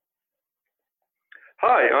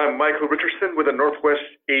Hi, I'm Michael Richardson with the Northwest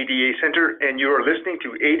ADA Center, and you are listening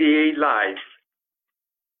to ADA Live.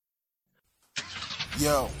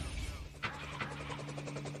 Yo.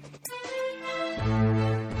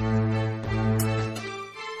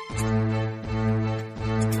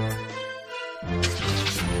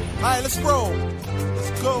 All right, let's roll.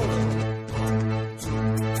 Let's go.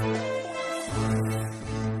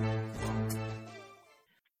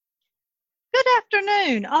 Good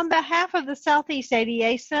afternoon. On behalf of the Southeast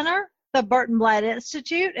ADA Center, the Burton Blatt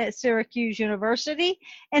Institute at Syracuse University,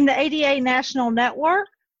 and the ADA National Network,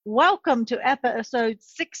 welcome to episode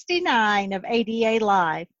 69 of ADA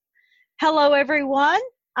Live. Hello, everyone.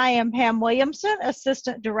 I am Pam Williamson,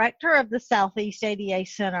 Assistant Director of the Southeast ADA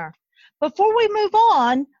Center. Before we move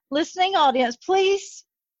on, listening audience, please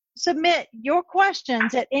submit your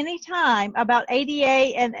questions at any time about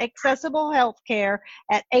ADA and accessible healthcare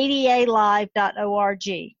at adalive.org.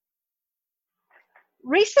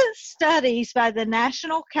 Recent studies by the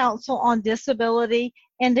National Council on Disability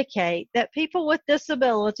indicate that people with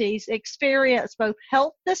disabilities experience both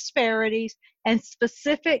health disparities and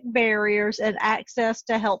specific barriers in access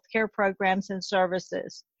to healthcare programs and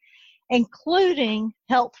services, including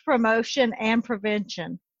health promotion and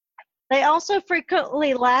prevention. They also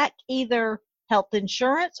frequently lack either health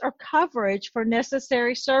insurance or coverage for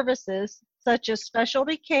necessary services such as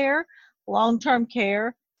specialty care, long-term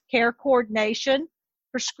care, care coordination,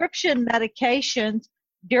 prescription medications,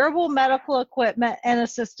 durable medical equipment, and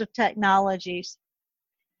assistive technologies.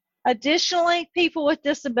 Additionally, people with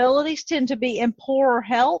disabilities tend to be in poorer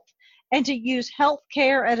health and to use health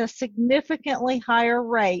care at a significantly higher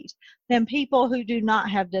rate than people who do not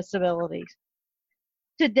have disabilities.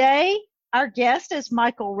 Today, our guest is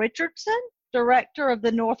Michael Richardson, Director of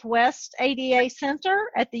the Northwest ADA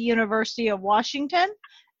Center at the University of Washington,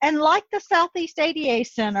 and like the Southeast ADA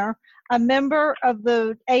Center, a member of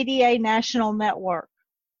the ADA National Network.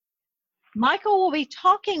 Michael will be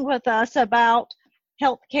talking with us about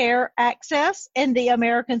healthcare access in the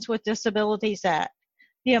Americans with Disabilities Act,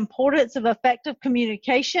 the importance of effective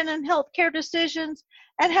communication in healthcare decisions,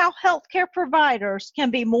 and how healthcare providers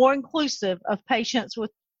can be more inclusive of patients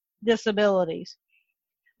with disabilities.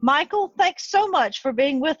 Michael, thanks so much for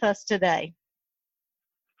being with us today.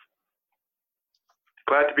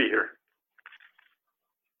 Glad to be here.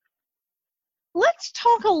 Let's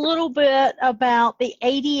talk a little bit about the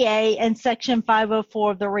ADA and Section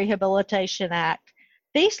 504 of the Rehabilitation Act.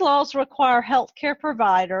 These laws require healthcare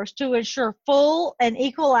providers to ensure full and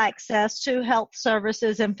equal access to health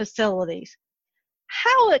services and facilities.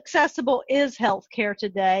 How accessible is healthcare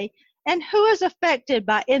today, and who is affected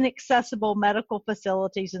by inaccessible medical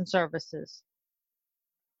facilities and services?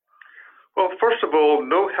 Well, first of all,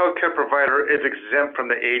 no healthcare provider is exempt from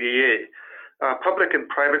the ADA. Public and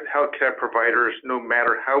private healthcare providers, no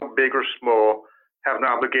matter how big or small, have an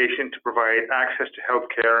obligation to provide access to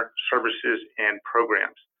healthcare services and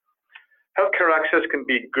programs. Healthcare access can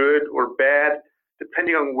be good or bad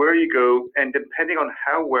depending on where you go and depending on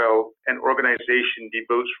how well an organization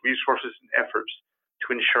devotes resources and efforts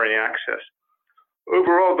to ensuring access.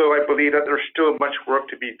 Overall, though, I believe that there's still much work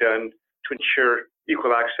to be done to ensure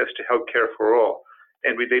equal access to healthcare for all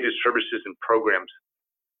and related services and programs.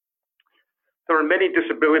 There are many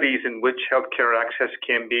disabilities in which healthcare access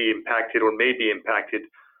can be impacted or may be impacted.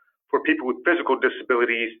 For people with physical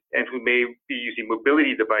disabilities and who may be using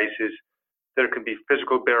mobility devices, there can be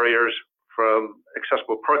physical barriers from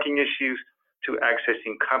accessible parking issues to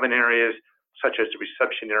accessing common areas such as the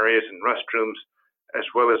reception areas and restrooms, as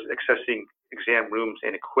well as accessing exam rooms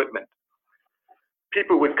and equipment.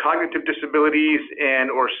 People with cognitive disabilities and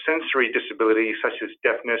or sensory disabilities such as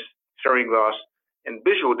deafness, hearing loss, and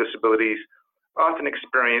visual disabilities often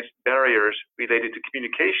experience barriers related to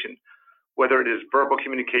communication, whether it is verbal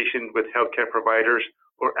communication with healthcare providers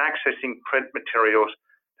or accessing print materials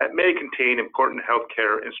that may contain important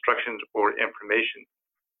healthcare instructions or information.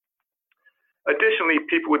 Additionally,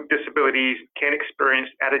 people with disabilities can experience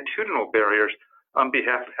attitudinal barriers on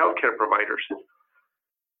behalf of healthcare providers.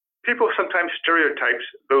 People sometimes stereotype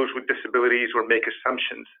those with disabilities or make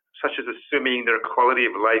assumptions, such as assuming their quality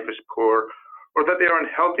of life is poor or that they are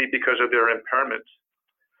unhealthy because of their impairments.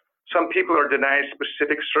 Some people are denied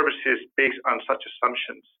specific services based on such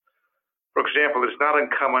assumptions. For example, it's not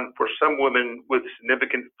uncommon for some women with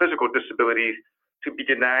significant physical disabilities to be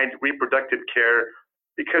denied reproductive care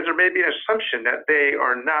because there may be an assumption that they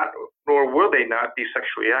are not, nor will they not, be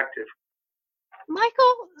sexually active.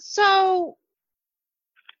 Michael, so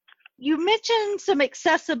you mentioned some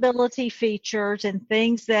accessibility features and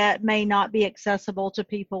things that may not be accessible to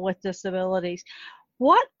people with disabilities.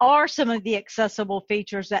 What are some of the accessible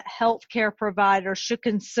features that healthcare providers should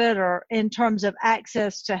consider in terms of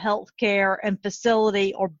access to healthcare and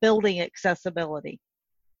facility or building accessibility?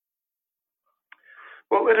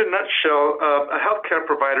 Well, in a nutshell, a healthcare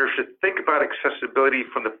provider should think about accessibility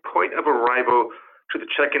from the point of arrival to the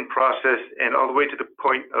check-in process and all the way to the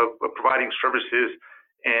point of providing services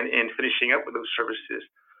and finishing up with those services.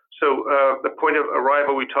 So the point of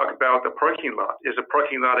arrival, we talk about the parking lot. Is a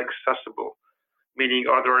parking lot accessible? Meaning,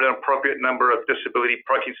 are there an appropriate number of disability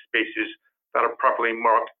parking spaces that are properly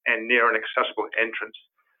marked and near an accessible entrance?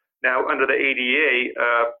 Now, under the ADA,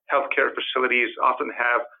 healthcare facilities often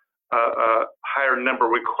have a higher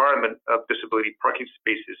number requirement of disability parking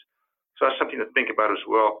spaces. So that's something to think about as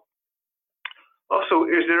well.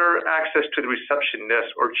 Also, is there access to the reception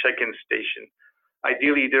desk or check-in station?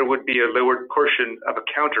 Ideally, there would be a lowered portion of a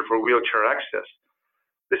counter for wheelchair access.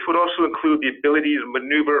 This would also include the ability to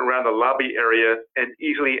maneuver around the lobby area and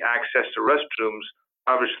easily access the restrooms,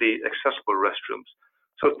 obviously accessible restrooms.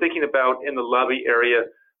 So thinking about in the lobby area,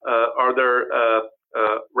 are there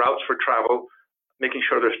routes for travel, making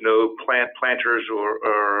sure there's no planters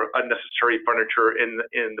or unnecessary furniture in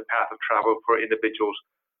the path of travel for individuals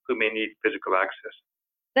who may need physical access.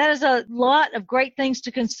 That is a lot of great things to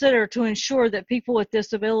consider to ensure that people with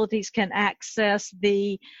disabilities can access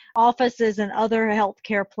the offices and other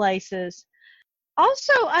healthcare places.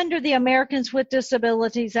 Also, under the Americans with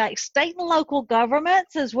Disabilities Act, state and local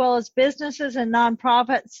governments, as well as businesses and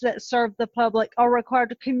nonprofits that serve the public, are required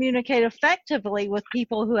to communicate effectively with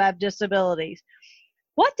people who have disabilities.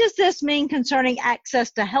 What does this mean concerning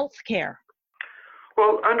access to health care?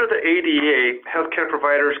 Well, under the ADA, healthcare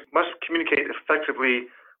providers must communicate effectively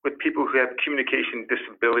with people who have communication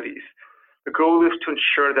disabilities. The goal is to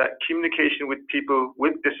ensure that communication with people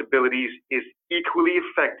with disabilities is equally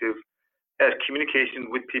effective as communication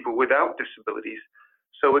with people without disabilities.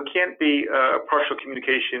 So it can't be partial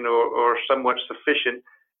communication or somewhat sufficient.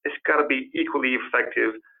 It's got to be equally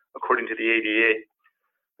effective according to the ADA.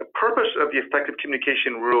 The purpose of the effective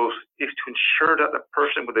communication rules is to ensure that the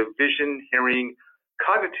person with a vision, hearing,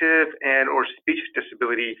 cognitive, and or speech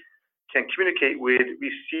disability can communicate with,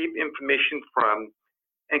 receive information from,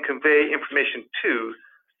 and convey information to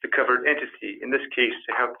the covered entity, in this case,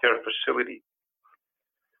 the healthcare facility.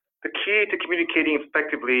 The key to communicating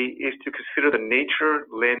effectively is to consider the nature,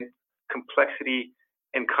 length, complexity,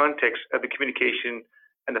 and context of the communication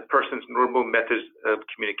and the person's normal methods of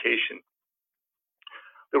communication.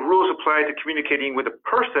 The rules apply to communicating with a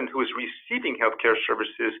person who is receiving healthcare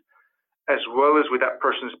services, as well as with that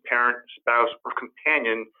person's parent, spouse, or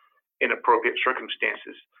companion in appropriate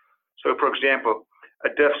circumstances. So, for example, a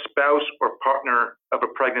deaf spouse or partner of a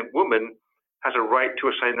pregnant woman has a right to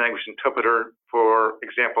a sign language interpreter, for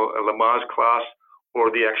example, a Lamaze class or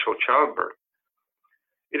the actual childbirth.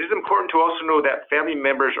 It is important to also know that family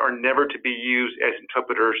members are never to be used as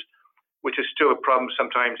interpreters, which is still a problem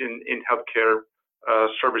sometimes in healthcare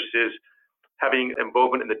services. Having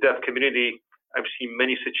involvement in the deaf community, I've seen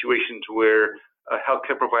many situations where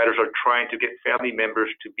healthcare providers are trying to get family members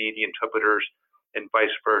to be the interpreters and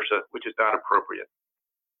vice versa, which is not appropriate.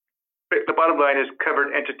 But the bottom line is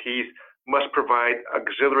covered entities must provide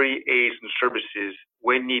auxiliary aids and services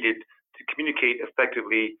when needed to communicate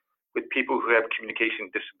effectively with people who have communication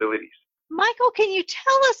disabilities. Michael, can you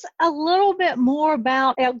tell us a little bit more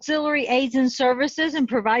about auxiliary aids and services and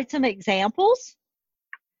provide some examples?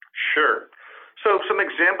 Sure. So some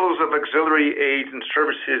examples of auxiliary aids and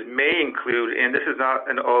services may include, and this is not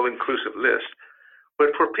an all-inclusive list, but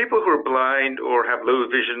for people who are blind or have low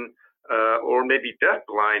vision or maybe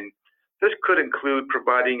deafblind, this could include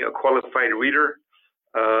providing a qualified reader,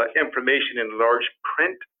 information in large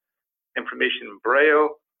print, information in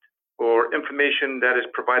Braille, or information that is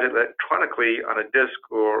provided electronically on a disk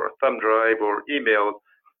or a thumb drive or emailed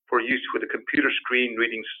for use with a computer screen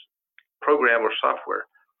reading program or software,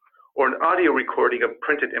 or an audio recording of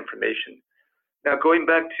printed information. Now, going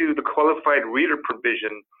back to the qualified reader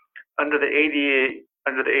provision, under the ADA,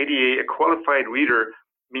 a qualified reader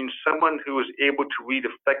means someone who is able to read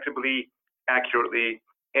effectively, accurately,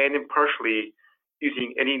 and impartially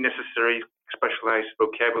using any necessary specialized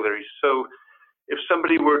vocabulary. So if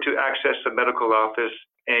somebody were to access a medical office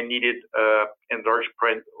and needed enlarged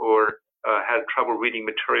print or had trouble reading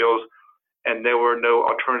materials and there were no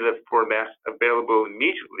alternative formats available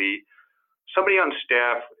immediately, somebody on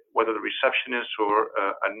staff, whether the receptionist or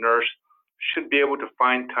a nurse, should be able to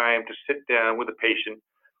find time to sit down with the patient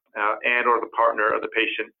and or the partner of the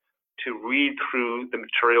patient to read through the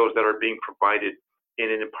materials that are being provided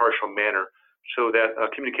in an impartial manner so that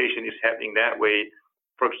communication is happening that way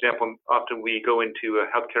For example, often we go into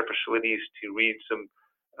healthcare facilities to read some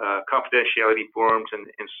confidentiality forms and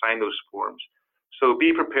sign those forms. So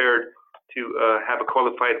be prepared to have a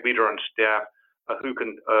qualified reader on staff who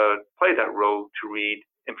can play that role to read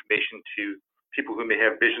information to people who may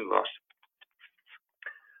have vision loss.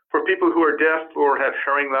 For people who are deaf or have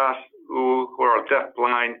hearing loss, who are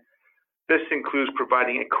deaf-blind, this includes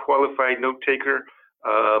providing a qualified note taker,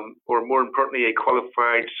 or more importantly, a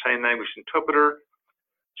qualified sign language interpreter.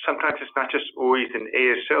 Sometimes it's not just always an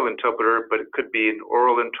ASL interpreter, but it could be an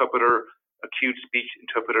oral interpreter, acute speech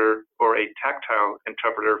interpreter, or a tactile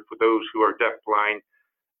interpreter for those who are deaf-blind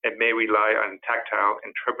and may rely on tactile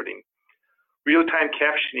interpreting. Real-time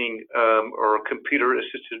captioning, or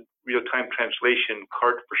computer-assisted real-time translation,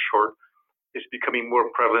 CART for short, is becoming more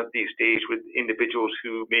prevalent these days with individuals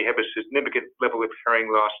who may have a significant level of hearing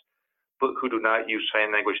loss, but who do not use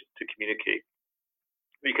sign language to communicate.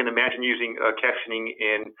 You can imagine using captioning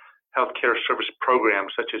in healthcare service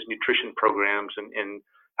programs, such as nutrition programs and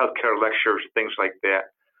healthcare lectures, things like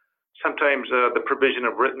that. Sometimes the provision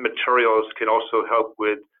of written materials can also help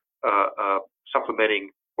with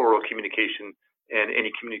supplementing oral communication and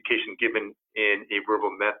any communication given in a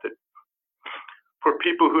verbal method. For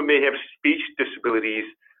people who may have speech disabilities,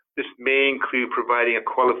 this may include providing a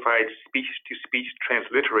qualified speech-to-speech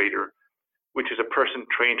transliterator, which is a person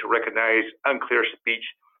trained to recognize unclear speech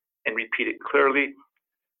and repeat it clearly,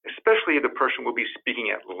 especially if the person will be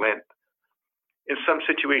speaking at length. In some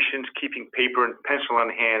situations, keeping paper and pencil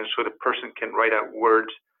on hand so the person can write out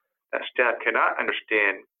words that staff cannot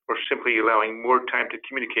understand, or simply allowing more time to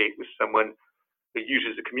communicate with someone who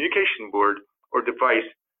uses a communication board or device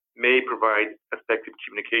may provide effective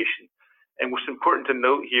communication. And what's important to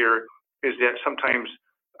note here is that sometimes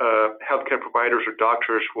healthcare providers or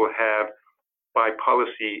doctors will have, by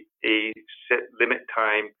policy, a set limit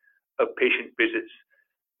time of patient visits.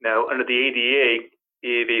 Now, under the ADA,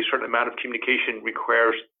 if a certain amount of communication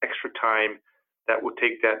requires extra time, that will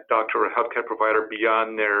take that doctor or healthcare provider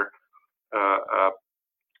beyond their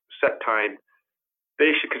set time.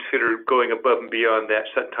 They should consider going above and beyond that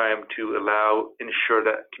set time to ensure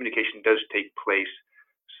that communication does take place.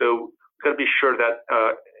 So we've got to be sure that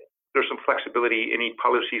there's some flexibility in any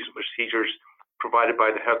policies and procedures provided by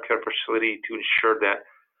the healthcare facility to ensure that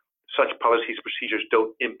such policies and procedures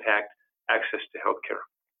don't impact access to healthcare.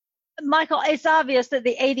 Michael, it's obvious that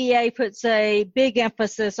the ADA puts a big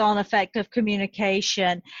emphasis on effective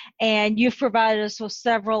communication, and you've provided us with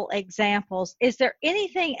several examples. Is there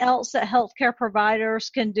anything else that healthcare providers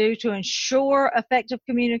can do to ensure effective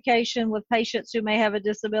communication with patients who may have a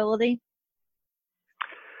disability?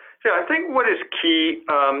 Yeah, I think what is key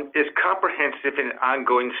is comprehensive and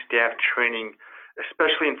ongoing staff training,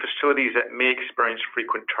 especially in facilities that may experience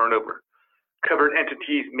frequent turnover. Covered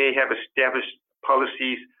entities may have established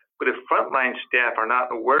policies, but if frontline staff are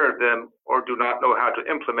not aware of them or do not know how to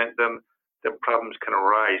implement them, then problems can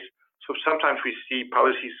arise. So sometimes we see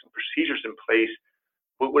policies and procedures in place,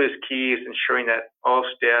 but what is key is ensuring that all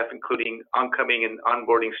staff, including oncoming and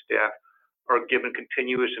onboarding staff, are given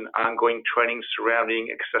continuous and ongoing training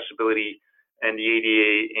surrounding accessibility and the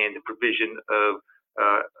ADA and the provision of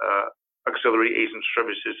auxiliary aids and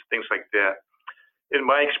services, things like that. In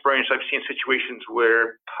my experience, I've seen situations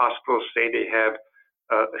where hospitals say they have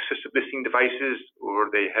assisted listening devices,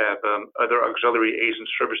 or they have other auxiliary aids and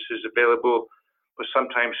services available, but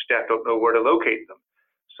sometimes staff don't know where to locate them.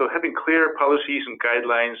 So having clear policies and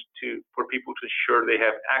guidelines for people to ensure they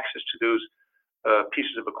have access to those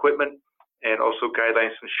pieces of equipment, and also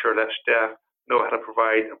guidelines to ensure that staff know how to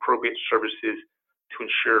provide appropriate services to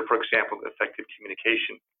ensure, for example, effective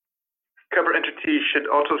communication. Covered entities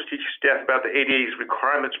should also teach staff about the ADA's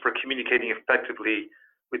requirements for communicating effectively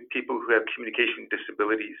with people who have communication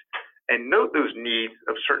disabilities, and note those needs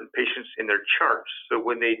of certain patients in their charts. So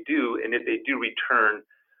when they do, and if they do return,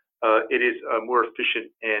 it is more efficient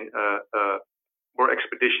and more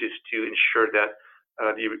expeditious to ensure that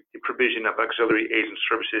the provision of auxiliary aids and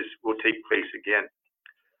services will take place again.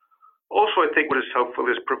 Also, I think what is helpful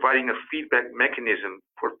is providing a feedback mechanism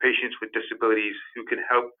for patients with disabilities who can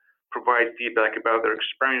help provide feedback about their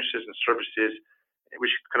experiences and services,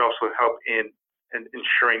 which can also help in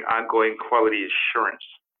ensuring ongoing quality assurance.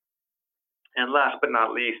 And last but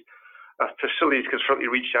not least, facilities can certainly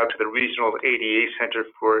reach out to the regional ADA Center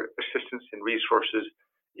for assistance and resources,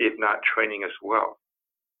 if not training as well.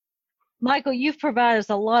 Michael, you've provided us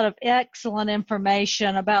a lot of excellent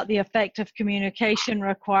information about the effective communication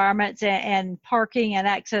requirements and parking and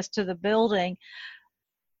access to the building.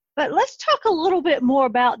 But let's talk a little bit more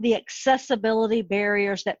about the accessibility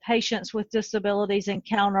barriers that patients with disabilities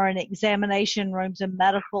encounter in examination rooms and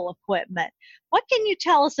medical equipment. What can you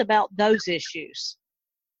tell us about those issues?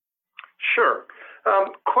 Sure.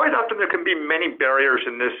 Quite often there can be many barriers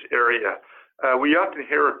in this area. We often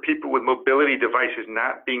hear of people with mobility devices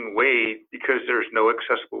not being weighed because there's no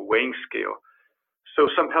accessible weighing scale. So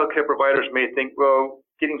some healthcare providers may think, well,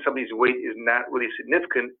 getting somebody's weight is not really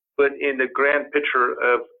significant, but in the grand picture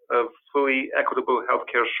of fully equitable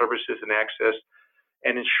healthcare services and access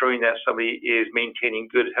and ensuring that somebody is maintaining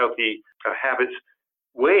good, healthy habits,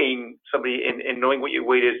 weighing somebody and knowing what your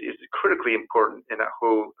weight is critically important in that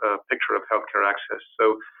whole picture of healthcare access.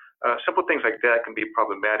 So simple things like that can be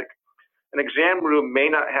problematic. An exam room may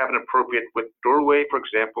not have an appropriate width doorway, for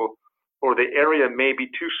example, or the area may be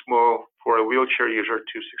too small for a wheelchair user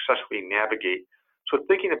to successfully navigate. So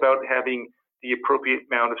thinking about having the appropriate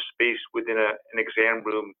amount of space within an exam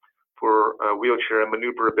room for wheelchair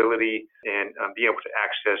maneuverability and being able to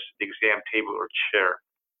access the exam table or chair.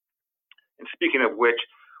 And speaking of which,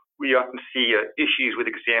 we often see issues with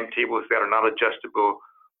exam tables that are not adjustable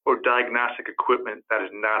or diagnostic equipment that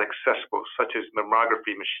is not accessible, such as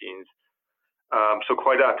mammography machines. So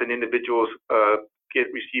quite often individuals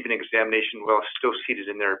receive an examination while still seated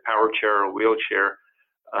in their power chair or wheelchair,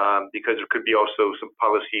 because there could be also some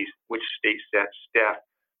policies which states that staff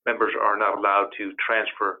members are not allowed to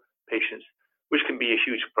transfer patients, which can be a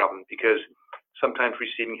huge problem because sometimes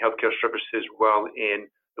receiving healthcare services while in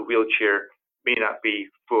the wheelchair may not be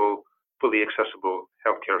fully accessible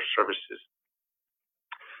healthcare services.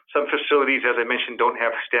 Some facilities, as I mentioned, don't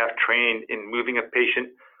have staff trained in moving a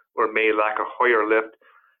patient or may lack a Hoyer lift.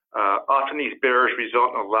 Often these barriers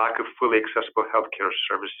result in a lack of fully accessible healthcare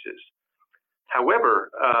services. However,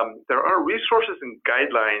 there are resources and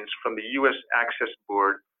guidelines from the U.S. Access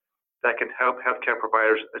Board that can help healthcare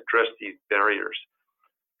providers address these barriers.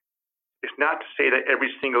 It's not to say that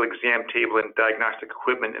every single exam table and diagnostic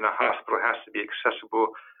equipment in a hospital has to be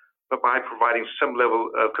accessible, but by providing some level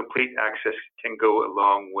of complete access can go a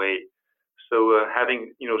long way. So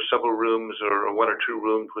having several rooms or one or two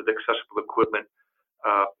rooms with accessible equipment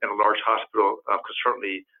in a large hospital could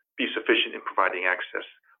certainly be sufficient in providing access.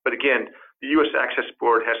 But again, the U.S. Access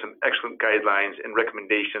Board has some excellent guidelines and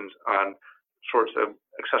recommendations on sorts of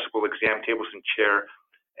accessible exam tables and chair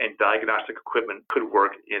and diagnostic equipment could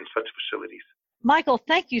work in such facilities. Michael,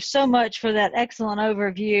 thank you so much for that excellent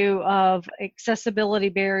overview of accessibility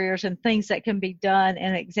barriers and things that can be done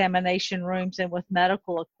in examination rooms and with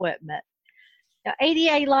medical equipment. Now,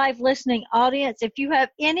 ADA Live listening audience, if you have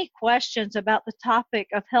any questions about the topic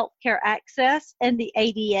of healthcare access and the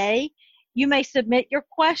ADA, you may submit your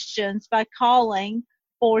questions by calling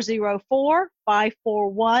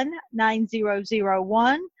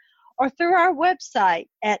 404-541-9001 or through our website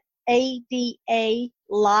at adalive.org.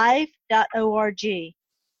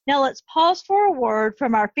 Now let's pause for a word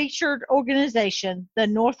from our featured organization, the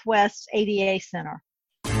Northwest ADA Center.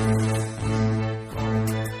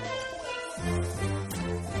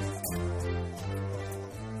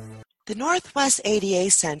 The Northwest ADA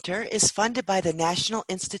Center is funded by the National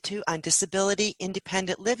Institute on Disability,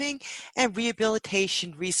 Independent Living, and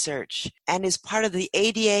Rehabilitation Research and is part of the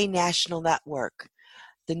ADA National Network.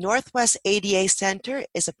 The Northwest ADA Center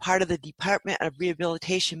is a part of the Department of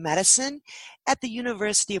Rehabilitation Medicine at the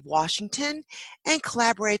University of Washington and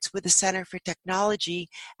collaborates with the Center for Technology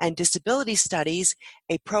and Disability Studies,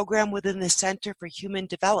 a program within the Center for Human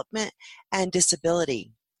Development and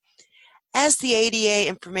Disability. As the ADA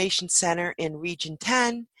Information Center in Region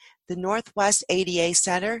 10, the Northwest ADA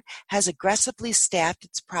Center has aggressively staffed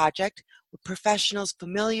its project with professionals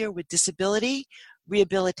familiar with disability,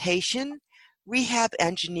 rehabilitation, rehab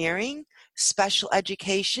engineering, special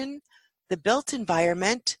education, the built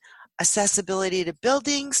environment, accessibility to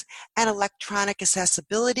buildings, and electronic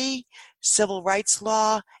accessibility, civil rights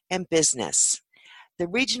law, and business. The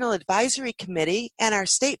Regional Advisory Committee and our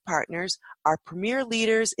state partners are premier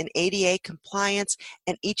leaders in ADA compliance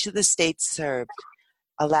in each of the states served: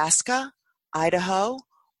 Alaska, Idaho,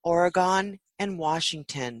 Oregon, and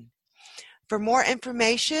Washington. For more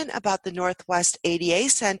information about the Northwest ADA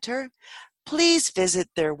Center, please visit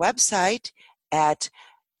their website at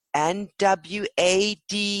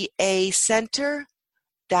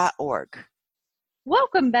nwadaCenter.org.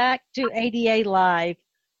 Welcome back to ADA Live.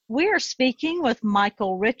 We are speaking with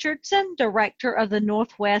Michael Richardson, Director of the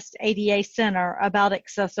Northwest ADA Center, about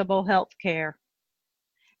accessible health care.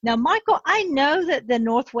 Now, Michael, I know that the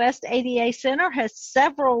Northwest ADA Center has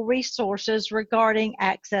several resources regarding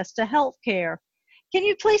access to health care. Can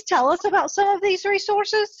you please tell us about some of these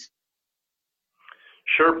resources?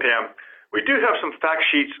 Sure, Pam. We do have some fact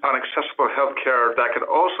sheets on accessible healthcare that could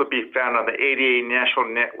also be found on the ADA National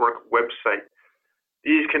Network website.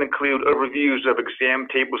 These can include overviews of exam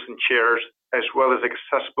tables and chairs, as well as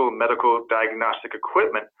accessible medical diagnostic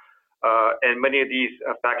equipment. And many of these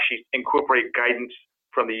fact sheets incorporate guidance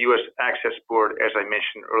from the U.S. Access Board, as I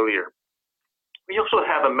mentioned earlier. We also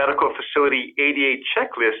have a medical facility ADA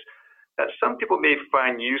checklist that some people may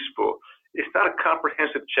find useful. It's not a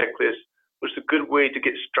comprehensive checklist, but it's a good way to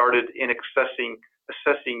get started in assessing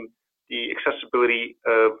the accessibility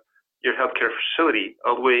of your healthcare facility,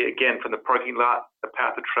 all the way, again, from the parking lot, the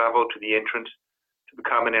path of travel, to the entrance, to the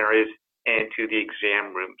common areas, and to the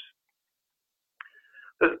exam rooms.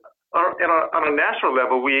 On a national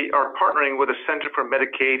level, we are partnering with the Center for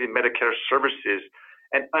Medicaid and Medicare Services,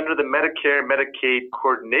 and under the Medicare-Medicaid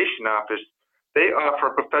Coordination Office, they offer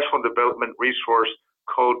a professional development resource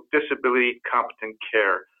called Disability Competent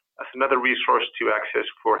Care. That's another resource to access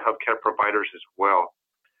for healthcare providers as well.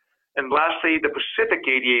 And lastly, the Pacific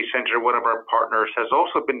ADA Center, one of our partners, has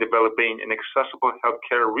also been developing an accessible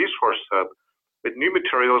healthcare resource hub with new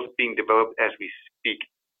materials being developed as we speak.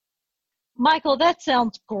 Michael, that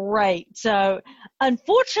sounds great. So,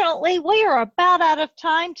 unfortunately, we are about out of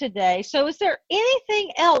time today. So, is there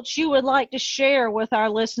anything else you would like to share with our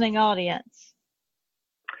listening audience?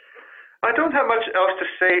 I don't have much else to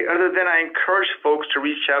say other than I encourage folks to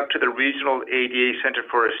reach out to the Regional ADA Center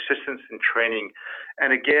for Assistance and Training.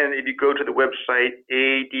 And again, if you go to the website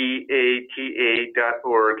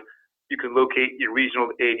adata.org, you can locate your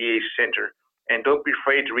Regional ADA Center. And don't be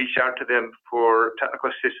afraid to reach out to them for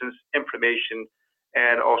technical assistance, information,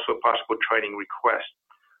 and also possible training requests.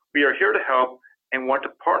 We are here to help and want to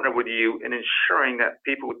partner with you in ensuring that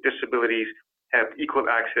people with disabilities have equal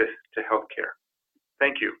access to healthcare.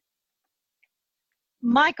 Thank you.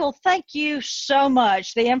 Michael, thank you so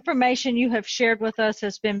much. The information you have shared with us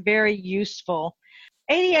has been very useful.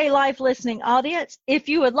 ADA Live listening audience, if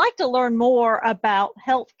you would like to learn more about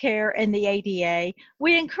healthcare and the ADA,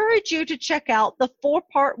 we encourage you to check out the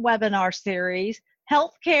 4-part webinar series,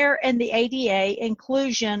 Healthcare and the ADA,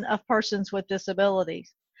 Inclusion of Persons with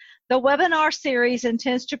Disabilities. The webinar series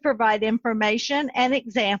intends to provide information and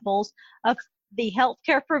examples of the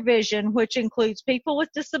healthcare provision, which includes people with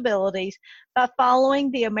disabilities, by following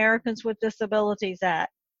the Americans with Disabilities Act.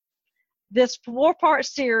 This 4-part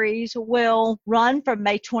series will run from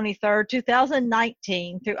May 23rd,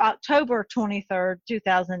 2019 through October 23rd,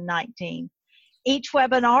 2019. Each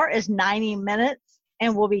webinar is 90 minutes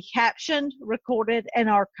and will be captioned, recorded, and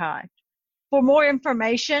archived. For more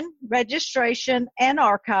information, registration, and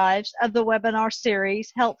archives of the webinar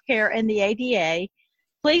series, Healthcare and the ADA,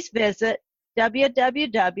 please visit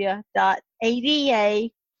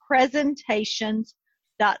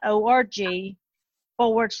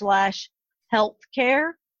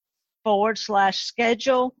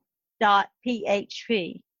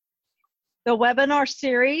The webinar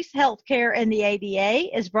series, Healthcare and the ADA,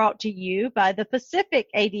 is brought to you by the Pacific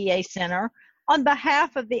ADA Center on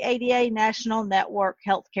behalf of the ADA National Network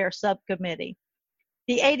Healthcare Subcommittee.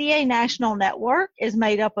 The ADA National Network is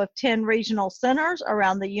made up of 10 regional centers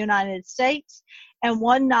around the United States and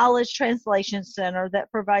 1 knowledge translation center that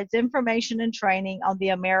provides information and training on the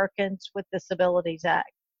Americans with Disabilities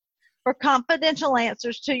Act. For confidential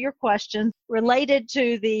answers to your questions related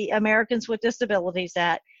to the Americans with Disabilities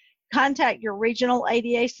Act, contact your regional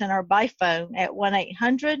ADA center by phone at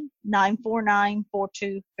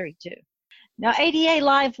 1-800-949-4232. Now, ADA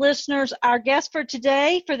Live listeners, our guest for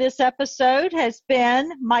today for this episode has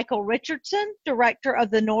been Michael Richardson, Director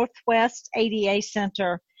of the Northwest ADA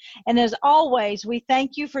Center. And as always, we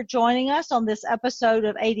thank you for joining us on this episode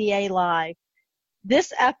of ADA Live.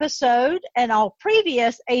 This episode and all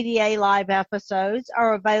previous ADA Live episodes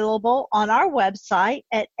are available on our website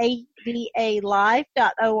at adalive.org,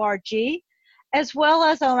 as well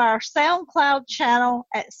as on our SoundCloud channel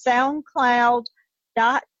at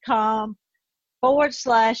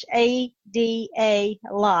soundcloud.com/ADA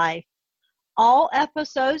Live. All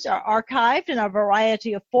episodes are archived in a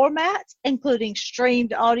variety of formats, including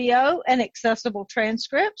streamed audio and accessible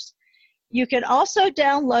transcripts. You can also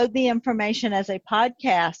download the information as a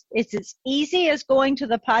podcast. It's as easy as going to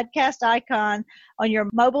the podcast icon on your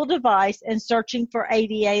mobile device and searching for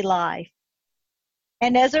ADA Live.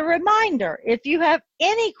 And as a reminder, if you have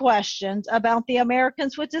any questions about the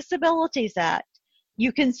Americans with Disabilities Act,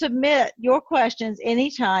 you can submit your questions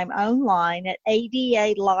anytime online at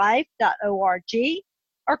adalive.org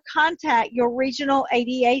or contact your regional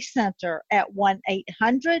ADA center at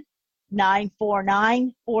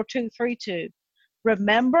 1-800-949-4232.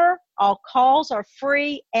 Remember, all calls are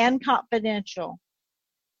free and confidential.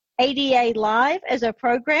 ADA Live is a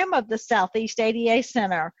program of the Southeast ADA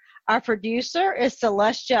Center. Our producer is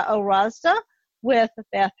Celestia Orazda with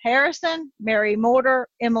Beth Harrison, Mary Mortar,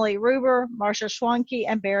 Emily Ruber, Marsha Schwanke,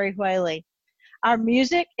 and Barry Whaley. Our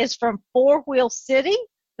music is from Four Wheel City,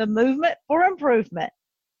 the movement for improvement.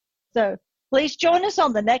 So please join us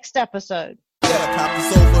on the next episode.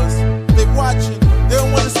 Helicopters over us. They watching. They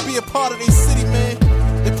don't want us to be a part of their city,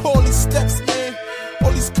 man. They pull these steps, man.